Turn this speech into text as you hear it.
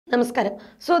നമസ്കാരം.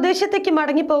 സ്വദേശത്തേക്ക്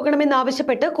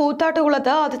മടങ്ങിപ്പോകണമെന്നാവശ്യപ്പെട്ട്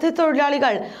കൂത്താട്ടുകുളത്ത് അതിഥി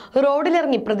തൊഴിലാളികൾ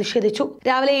റോഡിലിറങ്ങി പ്രതിഷേധിച്ചു.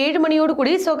 രാവിലെ 7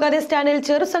 മണിയോടുകൂടി സ്വകാര്യ സ്റ്റാൻഡിൽ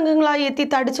ചെറുസംഘങ്ങളായി എത്തി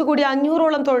തടിച്ചുകൂടിയ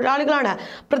 500ഓളം തൊഴിലാളികളാണ്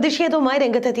പ്രതിഷേധവുമായി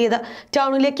രംഗത്തെത്തിയത്.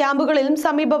 ടൗണിലെ ക്യാമ്പുകളിലും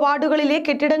സമീപ വാർഡുകളിലെ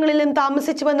കെട്ടിടങ്ങളിലും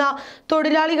താമസിച്ചു വന്ന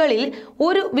തൊഴിലാളികളിൽ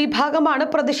ഒരു വിഭാഗമാണ്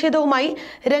പ്രതിഷേധവുമായി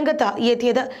രംഗത്ത്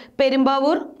എത്തിയത്.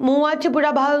 പെരുമ്പാവൂർ, മൂവാറ്റുപുഴ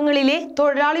ഭാഗങ്ങളിലെ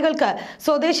തൊഴിലാളികൾക്ക്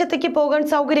സ്വദേശത്തേക്ക് പോകാൻ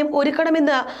സൗകര്യം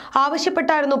ഒരുക്കണമെന്ന്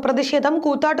ആവശ്യപ്പെട്ടായിരുന്നു പ്രതിഷേധം.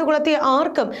 കൂത്താട്ടുകുളത്തെ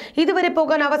ആർക്കും ഇതുവരെ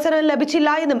പോകാൻ അവസരം ലഭിച്ചില്ല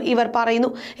എന്നും ഇവർ പറയുന്നു.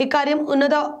 ഇക്കാര്യം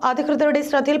ഉന്നത അധികൃതരുടെ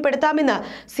ശ്രദ്ധയിൽപ്പെടുത്താമെന്ന്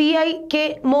CI K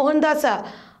മോഹൻദാസ്,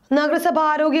 നഗരസഭാ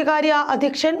ആരോഗ്യകാര്യ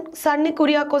അധ്യക്ഷൻ സണ്ണി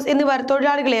കുര്യാക്കോസ് എന്നിവർ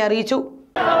തൊഴിലാളികളെ അറിയിച്ചു.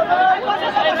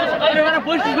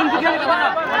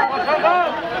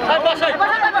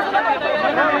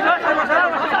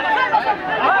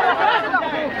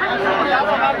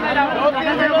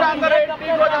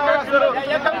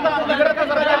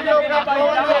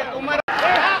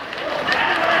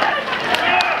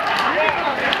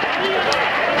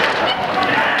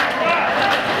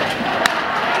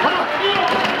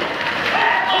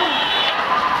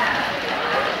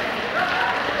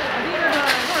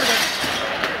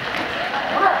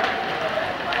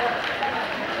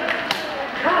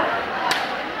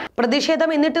 പ്രതിഷേധം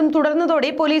എന്നിട്ടും തുടർന്നതോടെ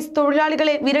പോലീസ്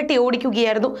തൊഴിലാളികളെ വിരട്ടി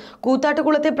ഓടിക്കുകയായിരുന്നു.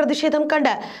 കൂത്താട്ടുകുളത്തെ പ്രതിഷേധം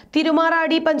കണ്ട്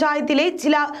തിരുമാറാടി പഞ്ചായത്തിലെ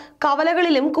ചില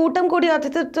കവലകളിലും കൂട്ടം കൂടി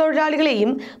അതിഥി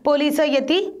തൊഴിലാളികളെയും പോലീസ്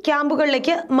എത്തി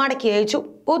ക്യാമ്പുകളിലേക്ക് മടക്കി അയച്ചു.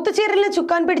 ഒത്തുചേരലിന്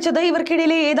ചുക്കാൻ പിടിച്ചത്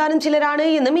ഇവർക്കിടയിലെ ഏതാനും ചിലരാണ്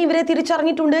എന്നും ഇവരെ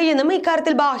തിരിച്ചറിഞ്ഞിട്ടുണ്ട് എന്നും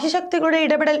ഇക്കാര്യത്തിൽ ബാഹ്യശക്തികളുടെ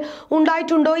ഇടപെടൽ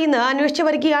ഉണ്ടായിട്ടുണ്ടോ എന്ന് അന്വേഷിച്ചു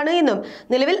വരികയാണ് എന്നും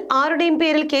നിലവിൽ ആരുടെയും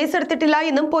പേരിൽ കേസെടുത്തിട്ടില്ല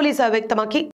എന്നും പോലീസ്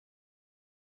വ്യക്തമാക്കി.